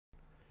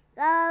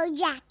Go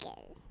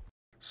Jackets.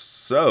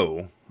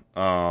 So,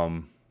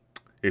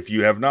 if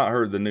you have not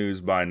heard the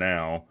news by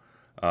now,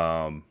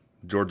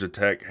 Georgia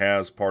Tech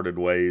has parted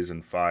ways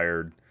and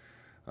fired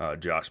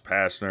Josh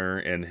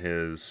Pastner in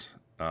his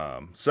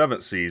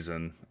seventh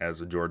season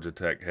as a Georgia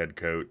Tech head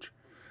coach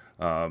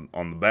on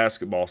the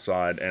basketball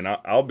side. And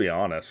I'll be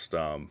honest,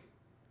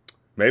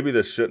 maybe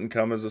this shouldn't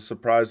come as a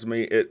surprise to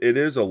me. It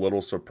is a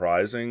little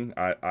surprising.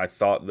 I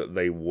thought that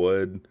they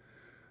would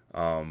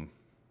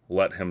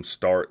let him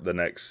start the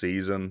next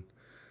season.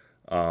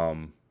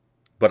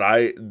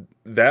 But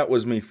that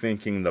was me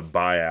thinking the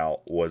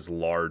buyout was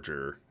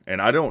larger. And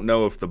I don't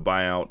know if the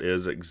buyout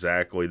is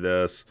exactly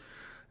this.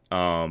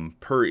 Per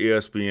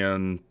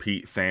ESPN,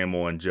 Pete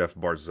Thamel and Jeff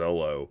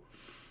Barzillo,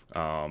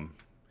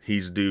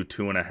 he's due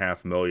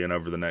 $2.5 million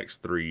over the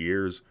next 3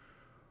 years,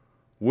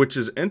 which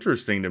is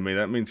interesting to me.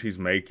 That means he's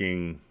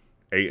making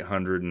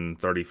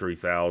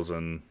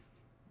 $833,000,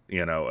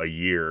 a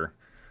year,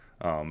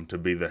 to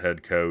be the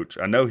head coach.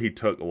 I know he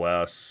took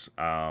less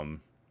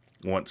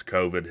once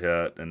COVID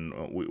hit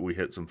and we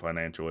hit some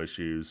financial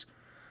issues.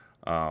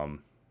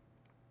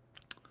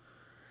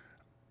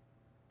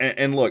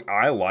 And look,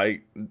 I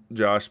like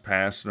Josh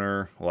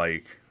Pastner.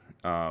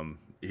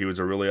 He was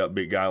a really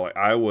upbeat guy. Like,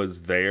 I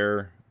was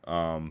there.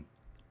 I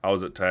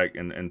was at Tech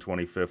in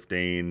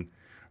 2015,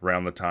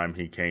 around the time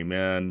he came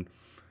in.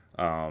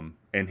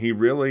 And he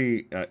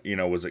really,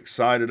 was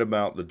excited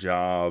about the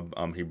job.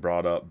 He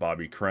brought up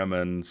Bobby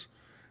Cremins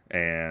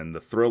and the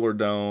Thriller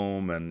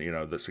Dome and,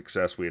 the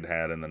success we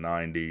had in the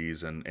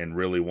 90s and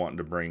really wanting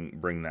to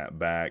bring that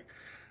back.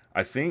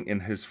 I think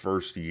in his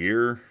first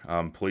year,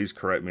 please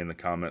correct me in the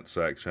comments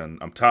section.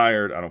 I'm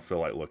tired. I don't feel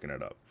like looking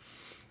it up.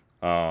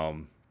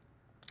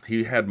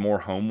 He had more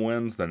home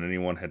wins than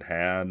anyone had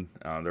had.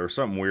 There was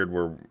something weird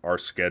where our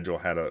schedule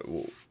had a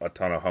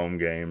ton of home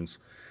games.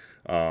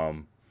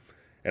 And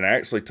I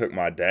actually took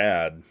my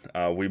dad.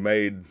 We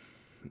made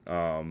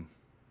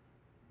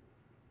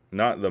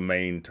not the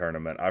main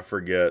tournament. I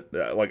forget.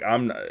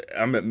 I'm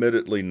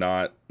admittedly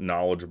not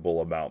knowledgeable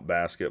about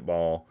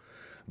basketball.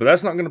 But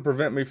that's not going to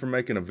prevent me from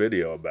making a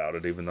video about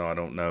it, even though I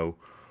don't know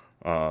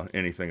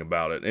anything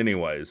about it.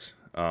 Anyways,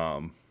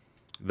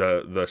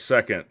 the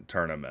second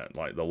tournament,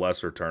 like the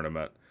lesser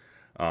tournament,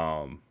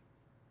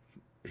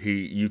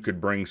 you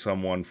could bring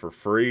someone for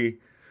free.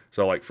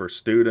 So like for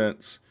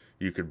students,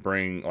 you could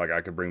bring, like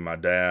I could bring my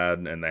dad,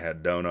 and they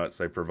had donuts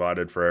they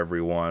provided for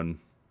everyone.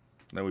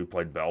 Then we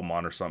played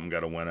Belmont or something,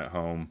 got a win at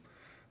home.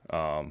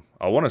 I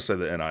want to say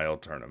the NIL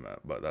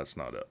tournament, but that's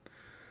not it.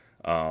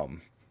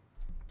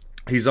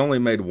 He's only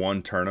made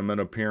one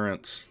tournament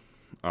appearance.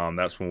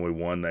 That's when we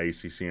won the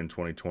ACC in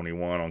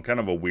 2021 on kind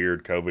of a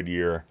weird COVID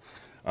year.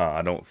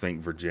 I don't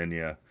think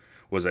Virginia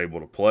was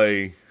able to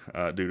play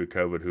due to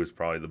COVID, who was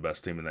probably the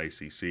best team in the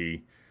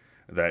ACC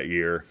that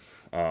year.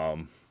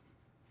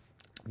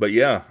 But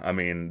yeah, I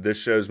mean, this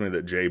shows me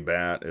that Jay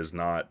Batt is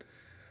not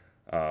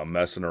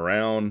messing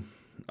around.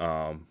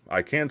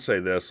 I can say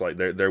this, like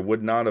there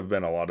would not have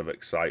been a lot of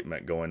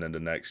excitement going into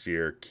next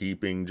year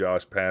keeping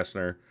Josh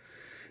Pastner.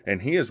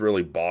 And he has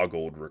really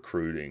boggled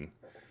recruiting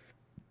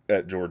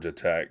at Georgia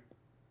Tech.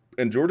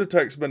 And Georgia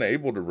Tech's been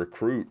able to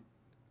recruit,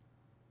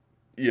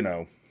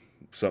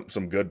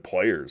 some good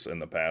players in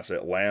the past.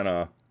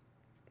 Atlanta,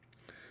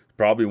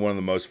 probably one of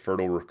the most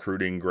fertile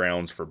recruiting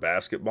grounds for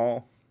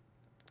basketball.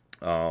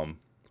 I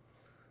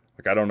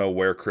don't know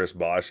where Chris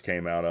Bosh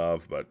came out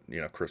of, but,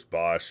 Chris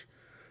Bosh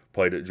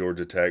played at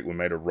Georgia Tech. We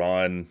made a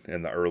run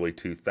in the early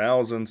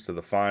 2000s to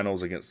the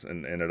finals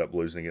and ended up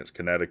losing against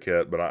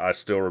Connecticut. But I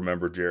still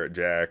remember Jarrett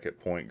Jack at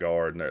point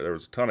guard, and there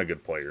was a ton of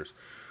good players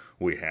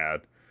we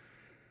had.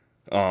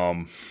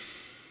 And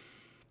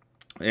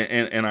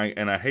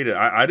I hate it.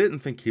 I didn't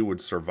think he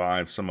would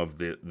survive some of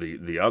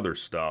the other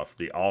stuff,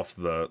 the off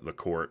the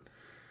court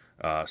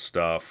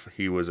stuff.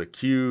 He was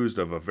accused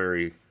of a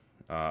very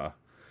I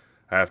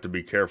have to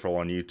be careful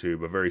on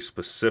YouTube, a very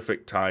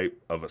specific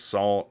type of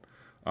assault.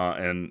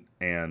 And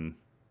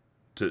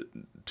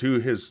to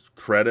his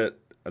credit,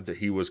 that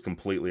he was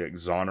completely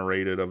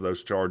exonerated of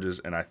those charges,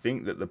 and I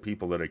think that the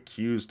people that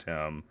accused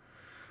him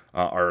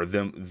are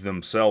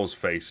themselves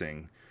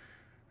facing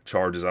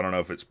charges. I don't know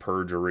if it's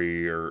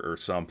perjury or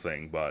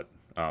something, but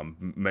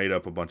made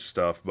up a bunch of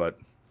stuff. But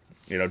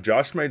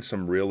Josh made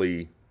some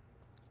really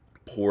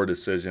poor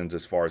decisions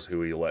as far as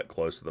who he let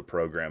close to the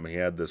program. He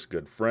had this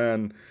good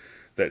friend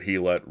that he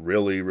let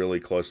really, really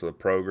close to the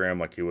program.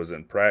 Like, he was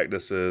in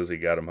practices. He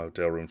got him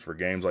hotel rooms for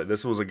games. Like,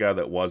 this was a guy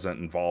that wasn't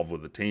involved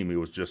with the team. He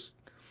was just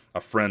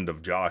a friend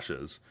of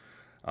Josh's.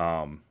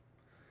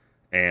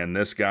 And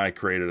this guy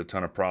created a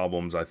ton of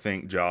problems. I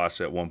think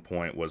Josh at one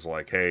point was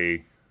like,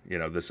 hey,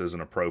 this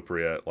isn't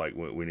appropriate. Like,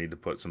 we need to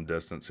put some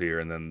distance here.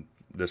 And then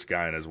this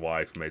guy and his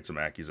wife made some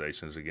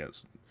accusations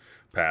against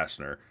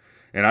Pastner.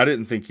 And I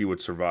didn't think he would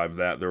survive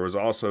that. There was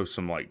also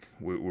some,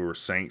 we were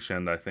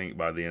sanctioned, I think,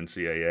 by the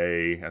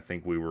NCAA. I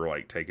think we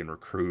were, taking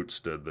recruits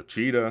to the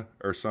Cheetah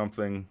or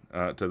something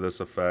to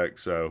this effect.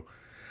 So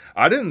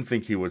I didn't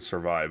think he would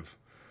survive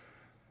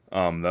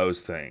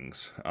those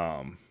things.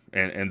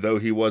 And though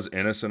he was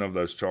innocent of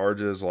those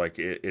charges, like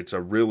it's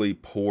a really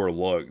poor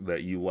look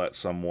that you let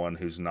someone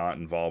who's not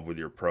involved with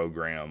your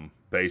program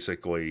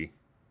basically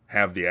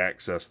have the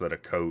access that a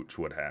coach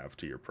would have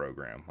to your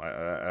program.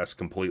 That's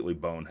completely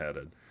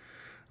boneheaded.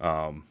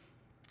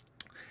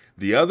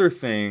 The other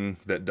thing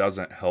that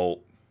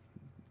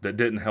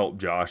didn't help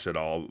Josh at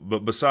all,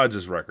 but besides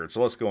his record,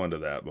 so let's go into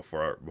that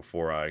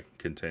before I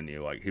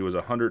continue. Like, he was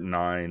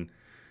 109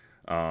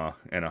 and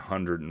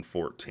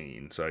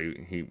 114, so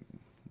he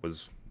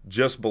was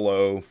just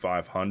below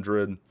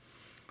 500,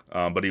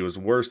 but he was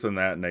worse than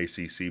that in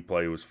ACC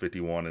play. He was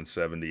 51 and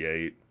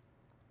 78.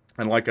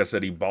 And like I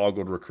said, he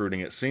boggled recruiting.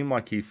 It seemed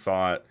like he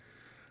thought,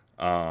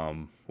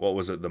 what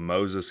was it, the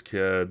Moses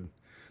kid?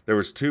 There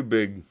was two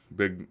big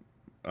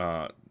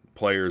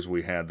players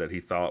we had that he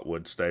thought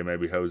would stay,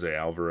 maybe Jose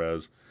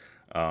Alvarez,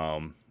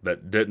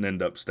 that didn't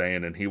end up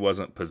staying, and he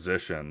wasn't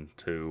positioned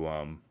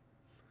to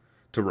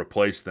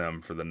replace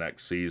them for the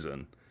next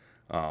season.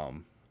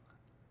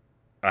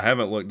 I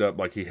haven't looked up,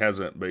 like, he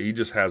hasn't, but he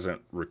just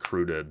hasn't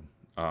recruited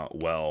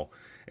well,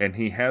 and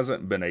he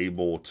hasn't been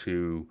able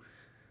to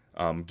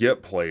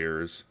get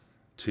players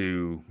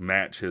to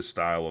match his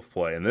style of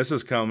play. And this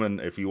is coming,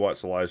 if you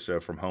watch the live show,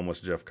 from homeless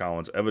Jeff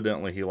Collins.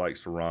 Evidently, he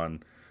likes to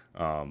run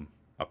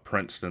a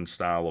Princeton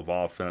style of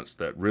offense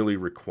that really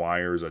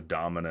requires a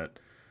dominant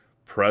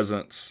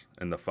presence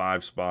in the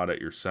 5 spot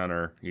at your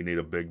center. You need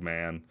a big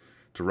man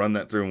to run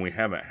that through, and we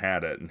haven't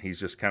had it. And he's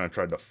just kind of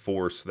tried to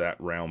force that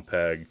round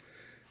peg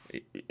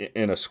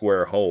in a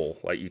square hole.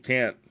 Like, you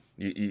can't,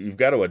 you've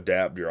got to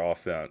adapt your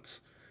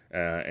offense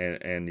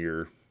and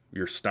your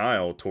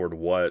style toward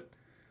what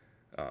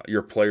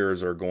your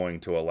players are going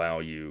to allow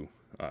you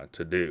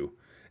to do.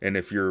 And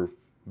if you're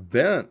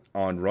bent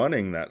on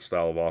running that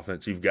style of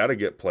offense, you've got to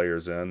get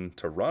players in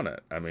to run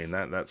it. I mean,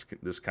 that's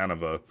just kind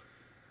of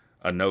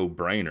a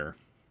no-brainer.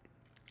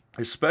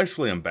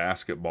 Especially in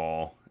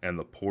basketball and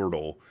the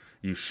portal,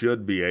 you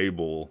should be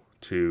able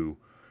to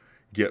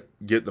get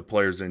the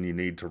players in you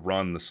need to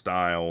run the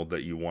style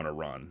that you want to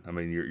run. I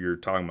mean, you're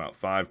talking about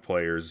 5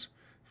 players.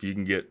 If you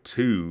can get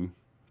 2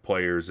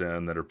 players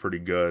in that are pretty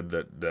good,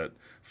 that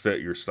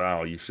fit your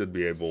style, you should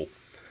be able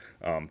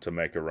to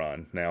make a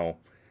run. Now,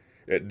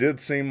 it did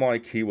seem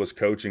like he was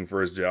coaching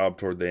for his job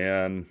toward the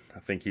end. I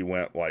think he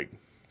went like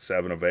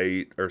 7 of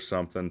 8 or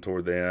something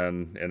toward the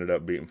end. Ended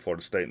up beating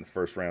Florida State in the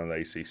first round of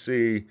the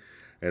ACC,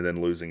 and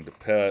then losing to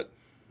Pitt.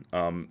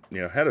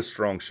 Had a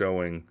strong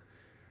showing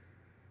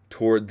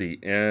toward the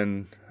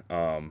end,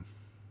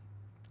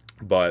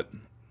 but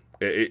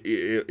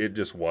it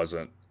just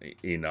wasn't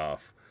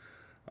enough.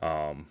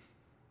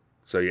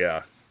 So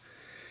yeah.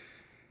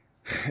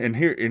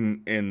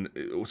 And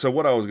so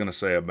what I was going to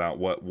say about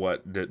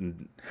what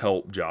didn't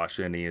help Josh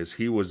any is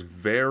he was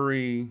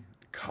very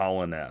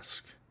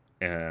Colin-esque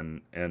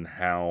and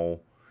how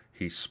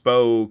he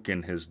spoke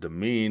and his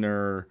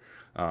demeanor.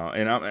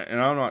 And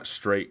I'm not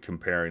straight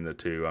comparing the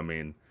two. I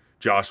mean,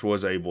 Josh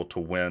was able to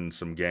win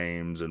some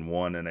games and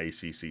won an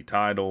ACC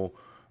title.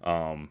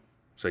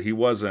 So he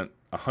wasn't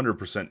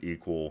 100%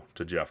 equal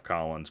to Jeff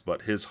Collins,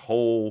 but his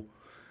whole,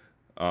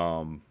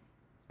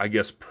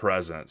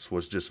 presence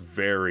was just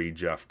very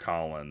Jeff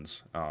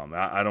Collins.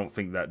 I don't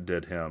think that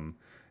did him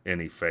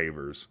any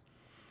favors.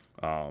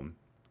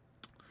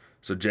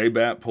 So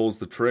J-Bat pulls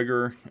the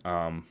trigger.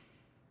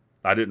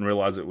 I didn't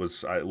realize it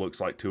looks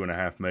like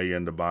 $2.5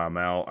 million to buy him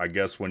out. I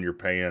guess when you're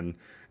paying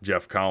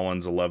Jeff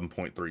Collins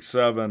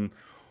 $11.37,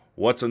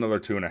 what's another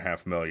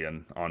 $2.5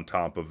 million on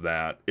top of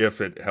that? If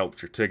it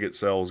helps your ticket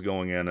sales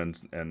going in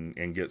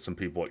and get some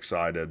people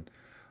excited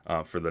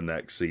for the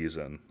next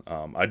season.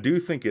 I do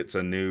think it's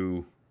a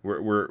new.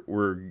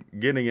 We're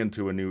getting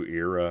into a new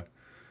era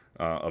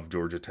of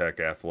Georgia Tech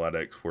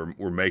athletics.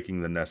 We're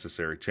making the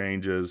necessary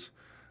changes.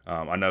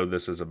 I know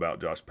this is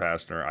about Josh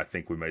Pastner. I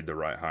think we made the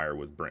right hire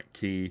with Brent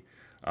Key.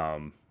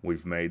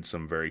 We've made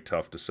some very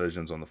tough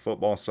decisions on the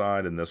football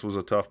side, and this was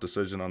a tough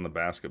decision on the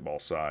basketball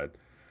side.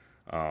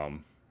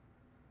 And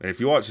if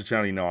you watch the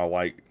channel, you know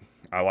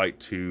I like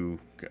to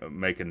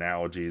make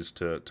analogies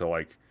to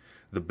like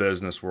the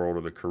business world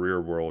or the career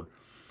world.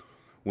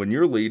 When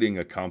you're leading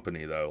a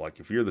company, though, like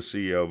if you're the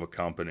CEO of a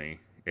company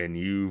and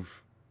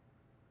you've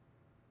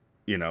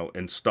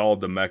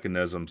installed the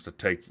mechanisms to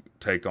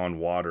take on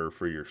water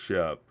for your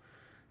ship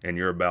and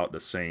you're about to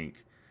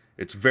sink,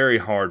 it's very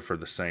hard for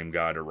the same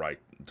guy to right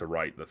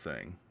the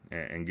thing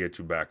and get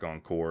you back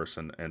on course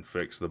and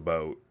fix the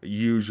boat.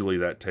 Usually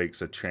that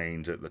takes a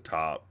change at the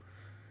top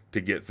to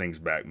get things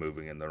back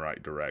moving in the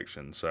right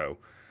direction. So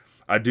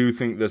I do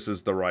think this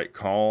is the right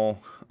call.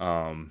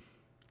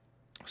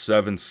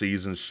 7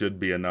 seasons should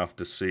be enough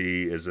to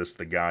see, is this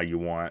the guy you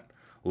want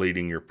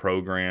leading your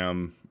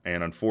program?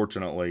 And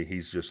unfortunately,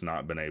 he's just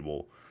not been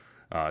able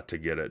to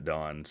get it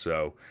done.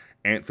 So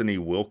Anthony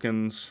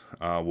Wilkins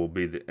will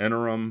be the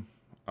interim.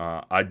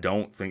 I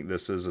don't think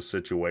this is a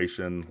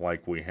situation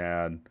like we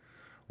had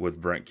with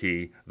Brent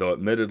Key, though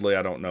admittedly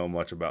I don't know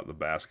much about the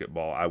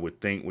basketball. I would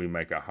think we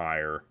make a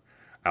hire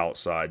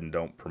outside and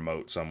don't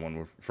promote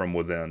someone from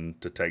within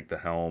to take the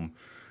helm.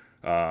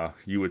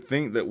 You would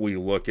think that we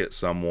look at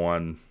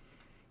someone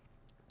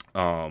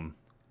that's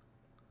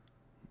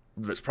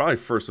probably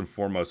first and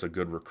foremost a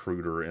good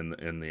recruiter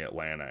in the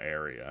Atlanta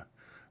area.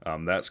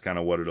 That's kind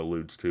of what it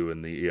alludes to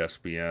in the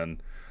ESPN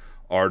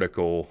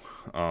article.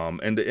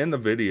 And to end the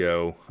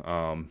video,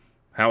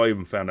 how I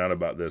even found out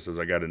about this is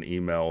I got an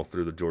email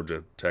through the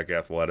Georgia Tech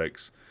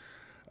Athletics.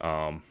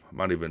 I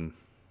might even,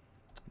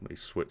 let me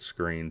switch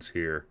screens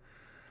here.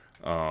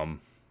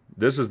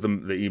 This is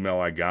the email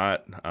I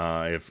got.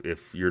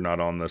 If you're not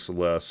on this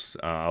list,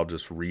 I'll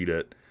just read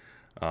it.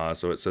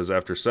 So it says,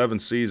 after 7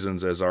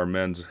 seasons as our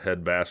men's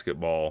head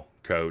basketball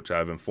coach,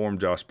 I've informed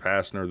Josh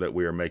Pastner that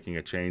we are making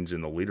a change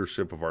in the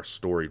leadership of our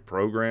storied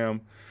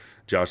program.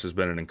 Josh has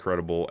been an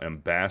incredible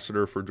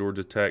ambassador for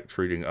Georgia Tech,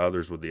 treating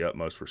others with the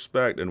utmost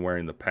respect and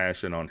wearing the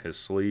passion on his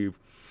sleeve.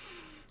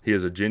 He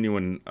is a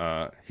genuine,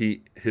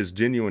 his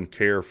genuine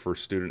care for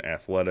student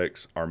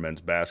athletics, our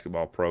men's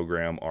basketball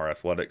program, our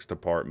athletics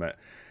department,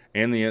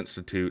 and the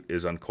Institute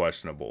is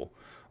unquestionable.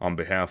 On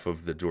behalf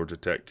of the Georgia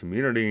Tech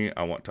community,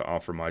 I want to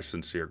offer my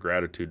sincere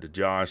gratitude to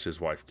Josh,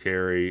 his wife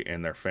Carrie,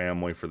 and their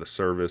family for the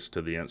service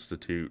to the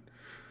Institute.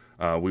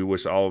 We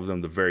wish all of them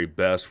the very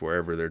best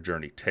wherever their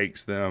journey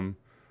takes them.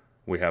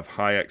 We have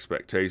high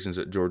expectations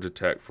at Georgia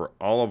Tech for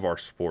all of our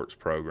sports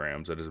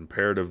programs. It is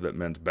imperative that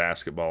men's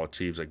basketball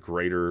achieves a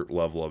greater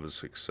level of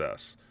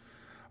success.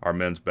 Our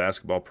men's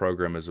basketball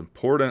program is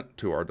important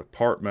to our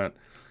department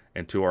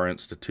and to our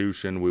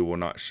institution. We will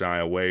not shy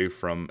away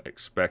from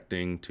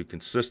expecting to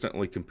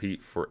consistently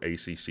compete for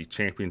ACC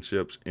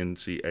championships,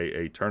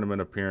 NCAA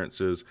tournament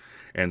appearances,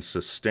 and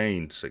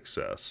sustained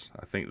success.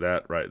 I think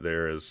that right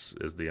there is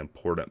the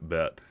important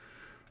bet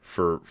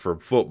for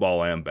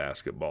football and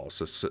basketball,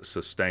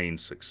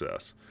 sustained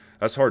success.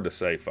 That's hard to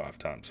say 5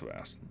 times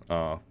fast.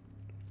 I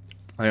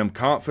am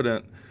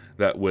confident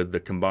that with the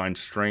combined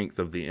strength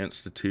of the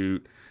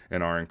Institute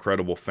and our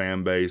incredible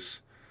fan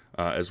base,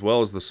 as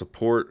well as the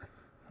support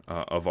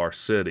of our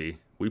city,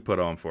 we put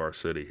on for our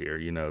city here,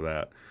 you know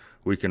that,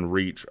 we can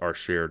reach our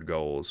shared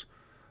goals.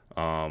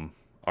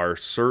 Our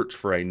search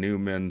for a new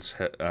men's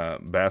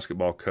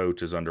basketball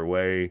coach is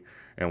underway,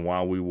 and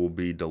while we will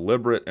be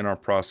deliberate in our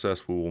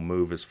process, we will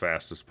move as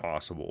fast as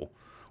possible.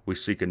 We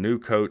seek a new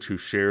coach who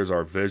shares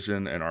our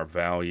vision and our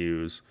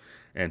values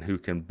and who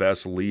can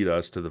best lead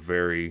us to the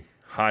very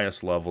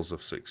highest levels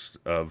of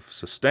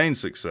sustained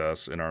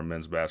success in our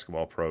men's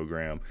basketball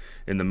program.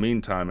 In the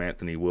meantime,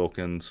 Anthony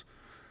Wilkins,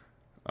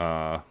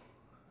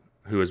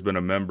 who has been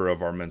a member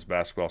of our men's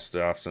basketball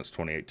staff since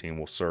 2018,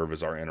 will serve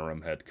as our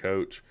interim head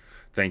coach.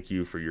 Thank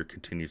you for your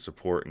continued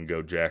support, and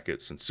go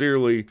Jackets.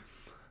 Sincerely,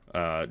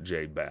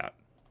 Jay Batt.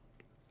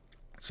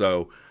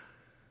 So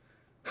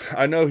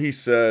I know he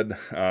said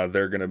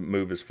they're going to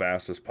move as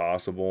fast as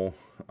possible,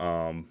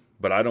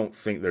 but I don't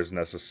think there's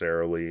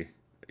necessarily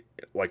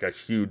like a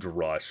huge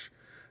rush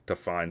to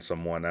find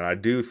someone. And I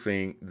do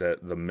think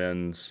that the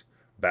men's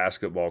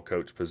basketball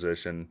coach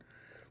position,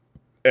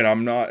 and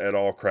I'm not at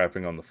all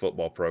crapping on the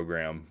football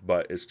program,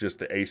 but it's just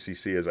the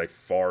ACC is a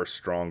far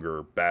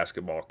stronger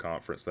basketball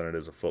conference than it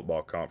is a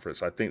football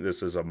conference. I think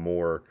this is a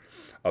more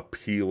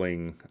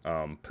appealing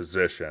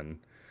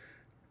position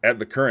at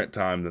the current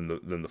time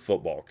than the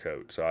football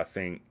coach. So I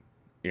think,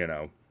 you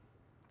know,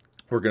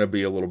 we're going to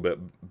be a little bit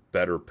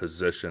better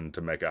positioned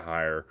to make a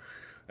hire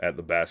at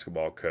the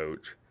basketball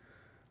coach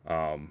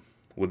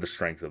with the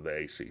strength of the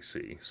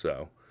ACC.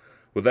 So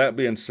with that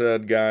being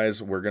said,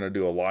 guys, we're going to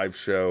do a live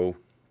show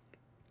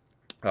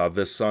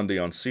this Sunday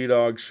on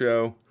C-Dog's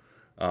show.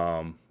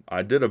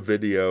 I did a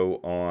video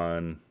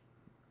on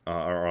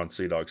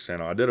C-Dog's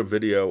channel. I did a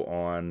video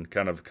on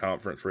kind of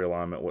conference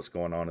realignment, what's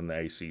going on in the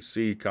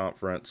ACC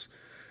conference.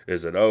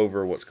 Is it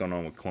over? What's going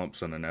on with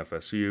Clemson and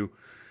FSU?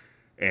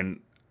 And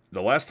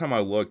the last time I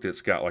looked,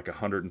 it's got like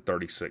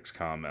 136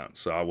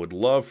 comments. So I would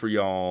love for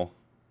y'all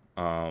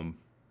to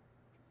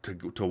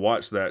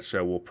watch that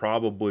show. We'll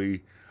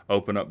probably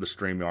open up the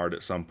StreamYard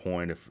at some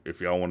point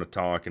if y'all want to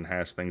talk and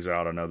hash things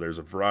out. I know there's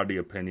a variety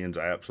of opinions.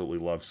 I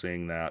absolutely love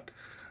seeing that,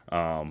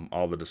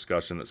 all the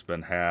discussion that's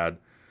been had.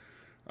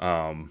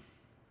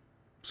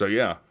 So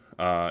yeah,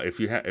 if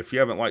you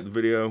haven't liked the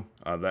video,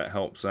 that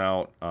helps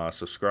out.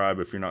 Subscribe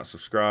if you're not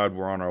subscribed.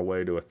 We're on our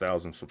way to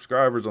 1,000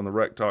 subscribers on the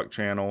WreckTalk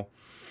channel.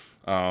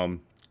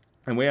 And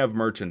we have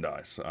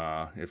merchandise.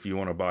 If you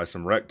want to buy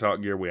some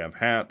WreckTalk gear, we have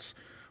hats,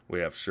 we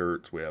have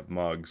shirts, we have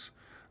mugs.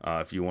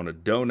 If you want to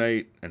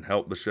donate and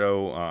help the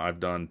show, I've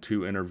done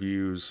 2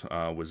 interviews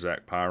with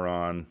Zach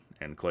Pyron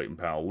and Clayton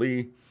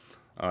Powell-Lee.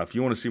 If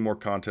you want to see more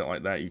content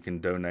like that, you can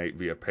donate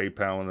via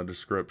PayPal in the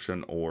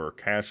description or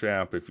Cash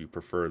App if you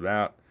prefer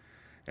that.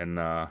 And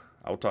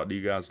I'll talk to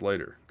you guys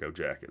later. Go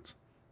Jackets.